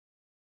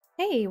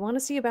Hey, want to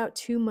see about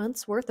 2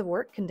 months worth of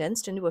work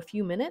condensed into a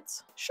few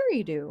minutes? Sure,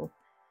 you do.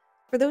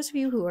 For those of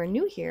you who are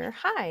new here,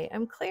 hi,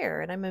 I'm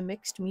Claire and I'm a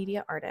mixed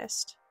media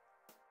artist.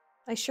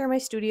 I share my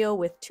studio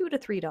with 2 to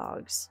 3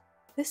 dogs.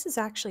 This is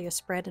actually a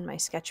spread in my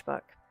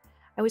sketchbook.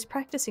 I was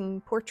practicing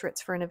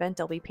portraits for an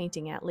event I'll be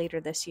painting at later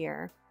this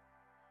year.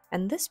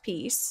 And this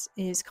piece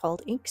is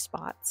called Ink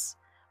Spots,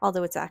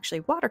 although it's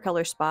actually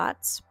watercolor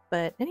spots,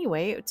 but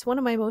anyway, it's one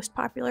of my most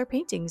popular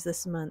paintings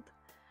this month.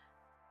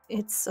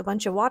 It's a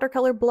bunch of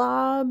watercolor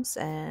blobs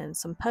and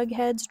some pug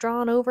heads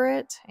drawn over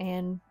it,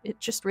 and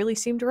it just really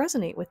seemed to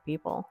resonate with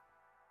people.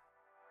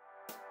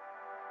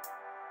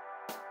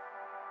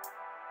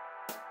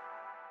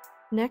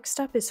 Next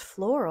up is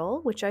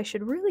Floral, which I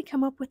should really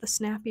come up with a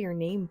snappier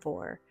name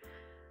for.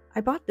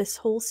 I bought this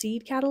whole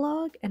seed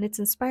catalog, and it's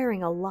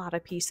inspiring a lot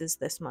of pieces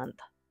this month.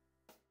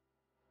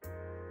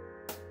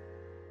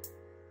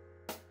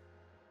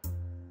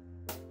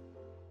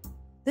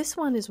 This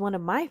one is one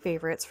of my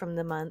favorites from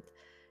the month,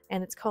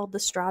 and it's called the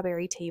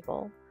Strawberry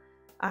Table.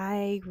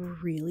 I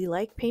really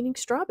like painting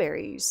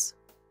strawberries,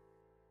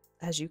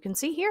 as you can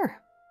see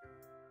here.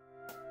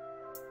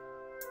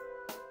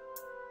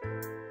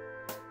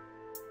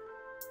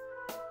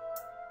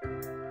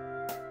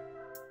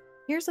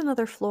 Here's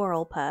another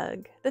floral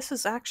pug. This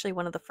was actually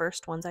one of the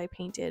first ones I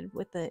painted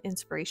with the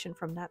inspiration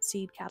from that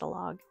seed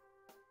catalog.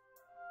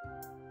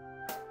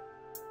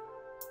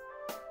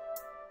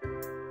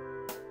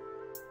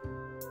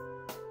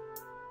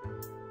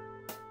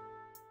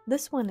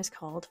 This one is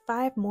called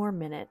 5 More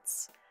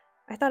Minutes.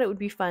 I thought it would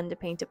be fun to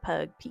paint a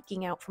pug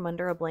peeking out from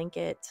under a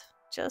blanket,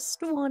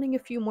 just wanting a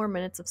few more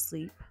minutes of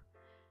sleep.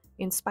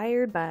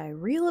 Inspired by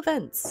real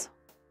events.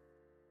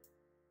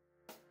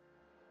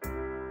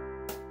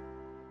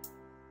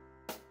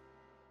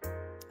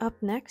 Up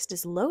next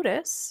is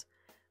Lotus.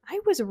 I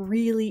was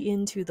really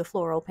into the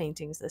floral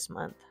paintings this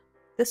month.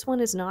 This one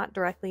is not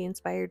directly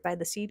inspired by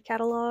the seed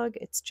catalog,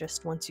 it's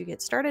just once you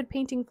get started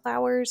painting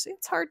flowers,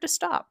 it's hard to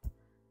stop.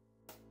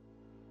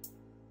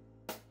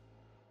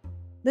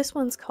 This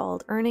one's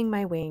called Earning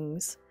My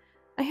Wings.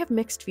 I have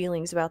mixed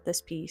feelings about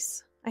this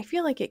piece. I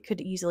feel like it could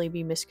easily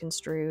be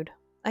misconstrued.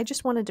 I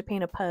just wanted to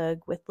paint a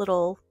pug with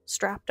little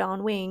strapped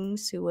on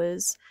wings who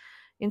was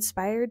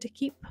inspired to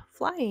keep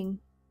flying.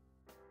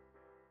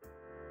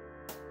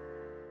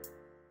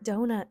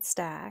 Donut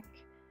Stack.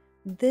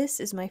 This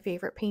is my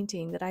favorite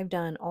painting that I've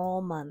done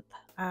all month.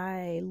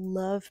 I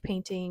love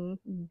painting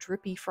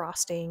drippy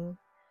frosting,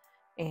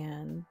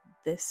 and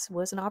this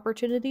was an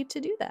opportunity to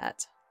do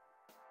that.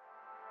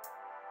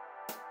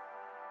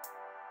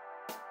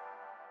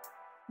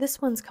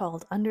 This one's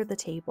called Under the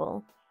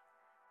Table.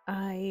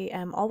 I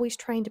am always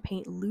trying to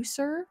paint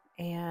looser,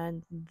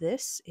 and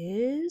this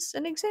is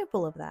an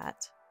example of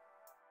that.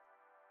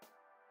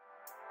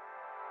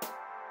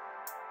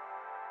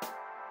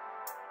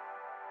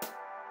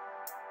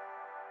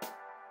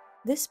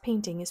 This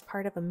painting is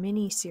part of a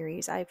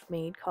mini-series I've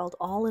made called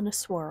All in a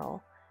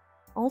Swirl.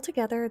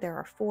 Altogether, there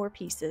are 4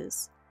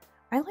 pieces.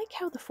 I like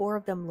how the 4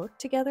 of them look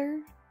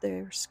together.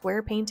 They're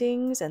square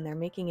paintings, and they're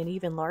making an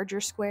even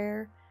larger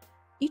square.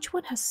 Each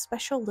one has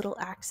special little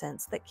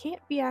accents that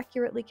can't be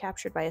accurately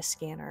captured by a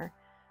scanner.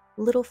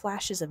 Little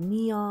flashes of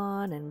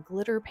neon and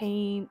glitter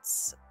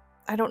paints.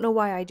 I don't know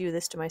why I do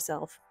this to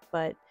myself,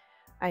 but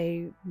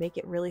I make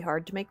it really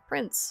hard to make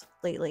prints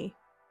lately.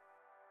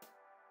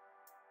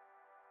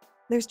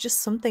 There's just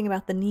something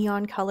about the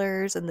neon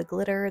colors and the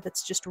glitter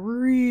that's just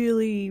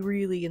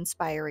really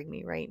inspiring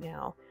me right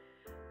now.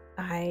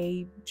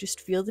 I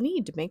just feel the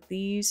need to make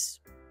these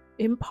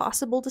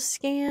impossible to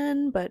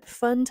scan, but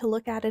fun to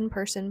look at in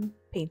person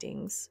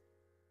paintings.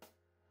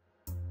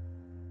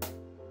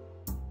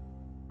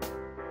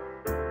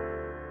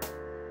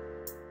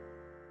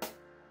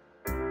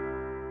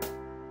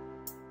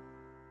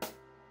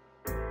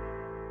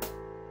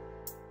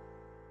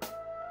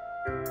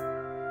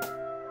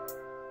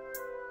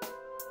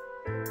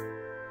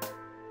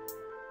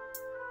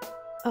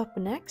 Up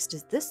next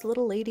is this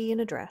little lady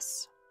in a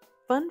dress.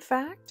 Fun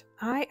fact,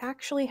 I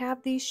actually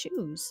have these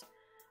shoes.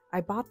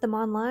 I bought them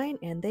online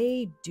and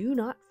they do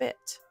not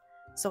fit,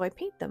 so I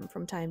paint them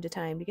from time to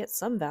time to get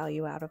some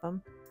value out of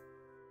them.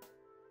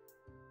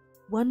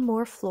 One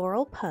more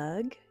floral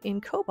pug, in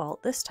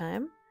cobalt this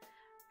time.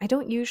 I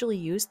don't usually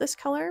use this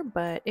color,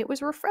 but it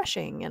was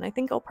refreshing and I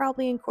think I'll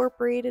probably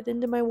incorporate it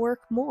into my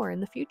work more in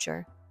the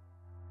future.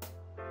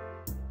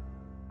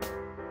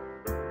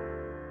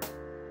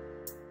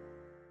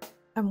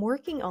 I'm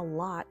working a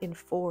lot in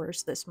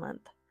 4s this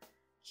month.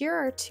 Here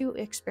are 2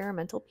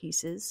 experimental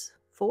pieces,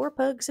 4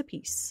 pugs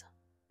apiece.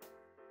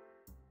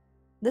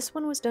 This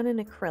one was done in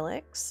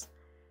acrylics,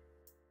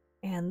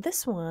 and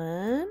this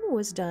one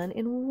was done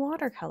in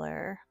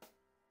watercolor.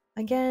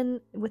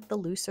 Again, with the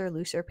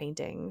looser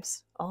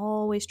paintings.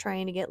 Always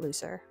trying to get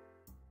looser.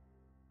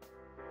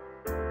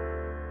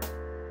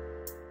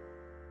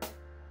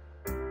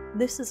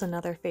 This is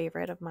another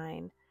favorite of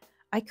mine.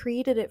 I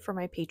created it for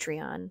my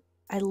Patreon.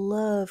 I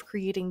love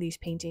creating these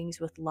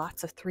paintings with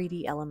lots of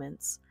 3D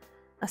elements.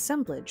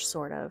 Assemblage,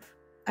 sort of.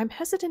 I'm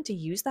hesitant to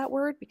use that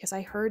word because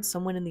I heard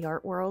someone in the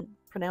art world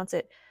pronounce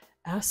it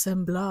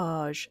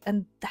assemblage,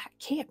 and that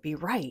can't be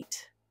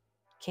right.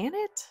 Can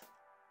it?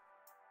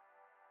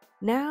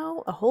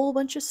 Now, a whole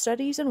bunch of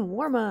studies and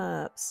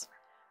warm-ups.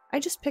 I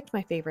just picked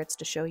my favorites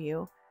to show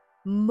you.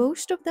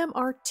 Most of them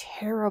are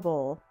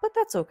terrible, but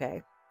that's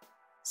okay.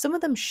 Some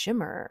of them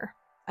shimmer.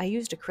 I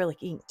used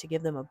acrylic ink to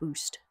give them a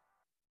boost.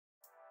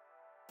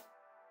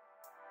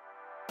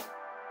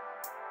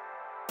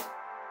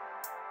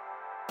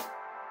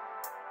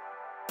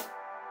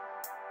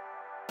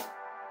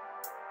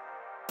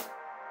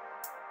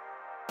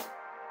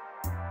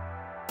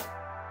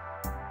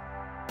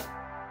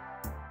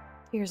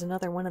 Here's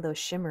another one of those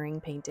shimmering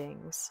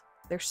paintings.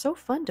 They're so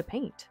fun to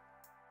paint.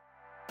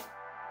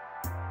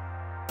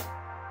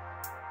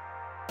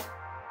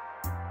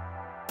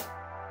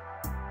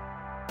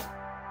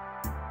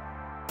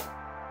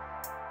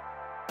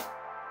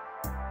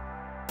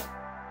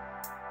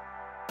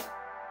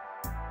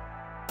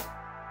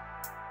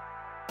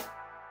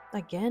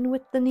 Again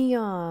with the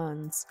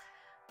neons.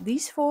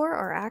 These 4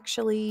 are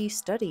actually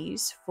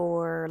studies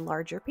for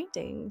larger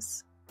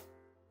paintings.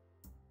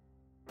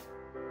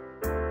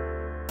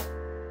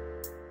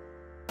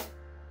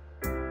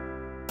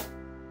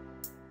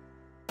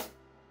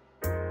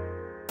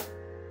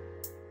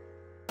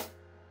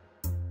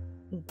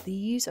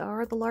 These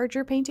are the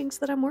larger paintings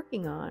that I'm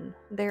working on.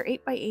 They're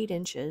 8 by 8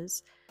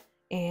 inches,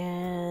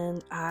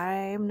 and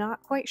I'm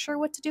not quite sure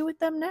what to do with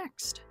them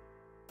next.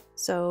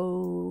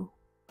 So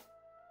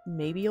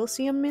maybe you'll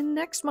see them in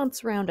next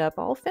month's roundup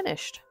all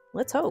finished.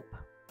 Let's hope.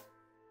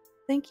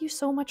 Thank you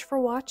so much for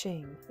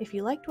watching. If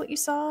you liked what you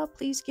saw,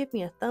 please give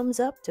me a thumbs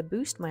up to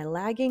boost my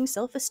lagging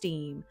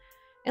self-esteem,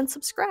 and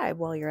subscribe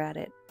while you're at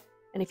it.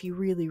 And if you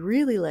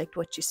really liked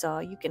what you saw,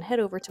 you can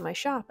head over to my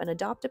shop and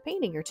adopt a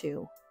painting or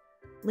two.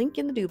 Link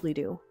in the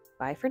doobly-doo.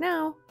 Bye for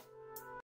now!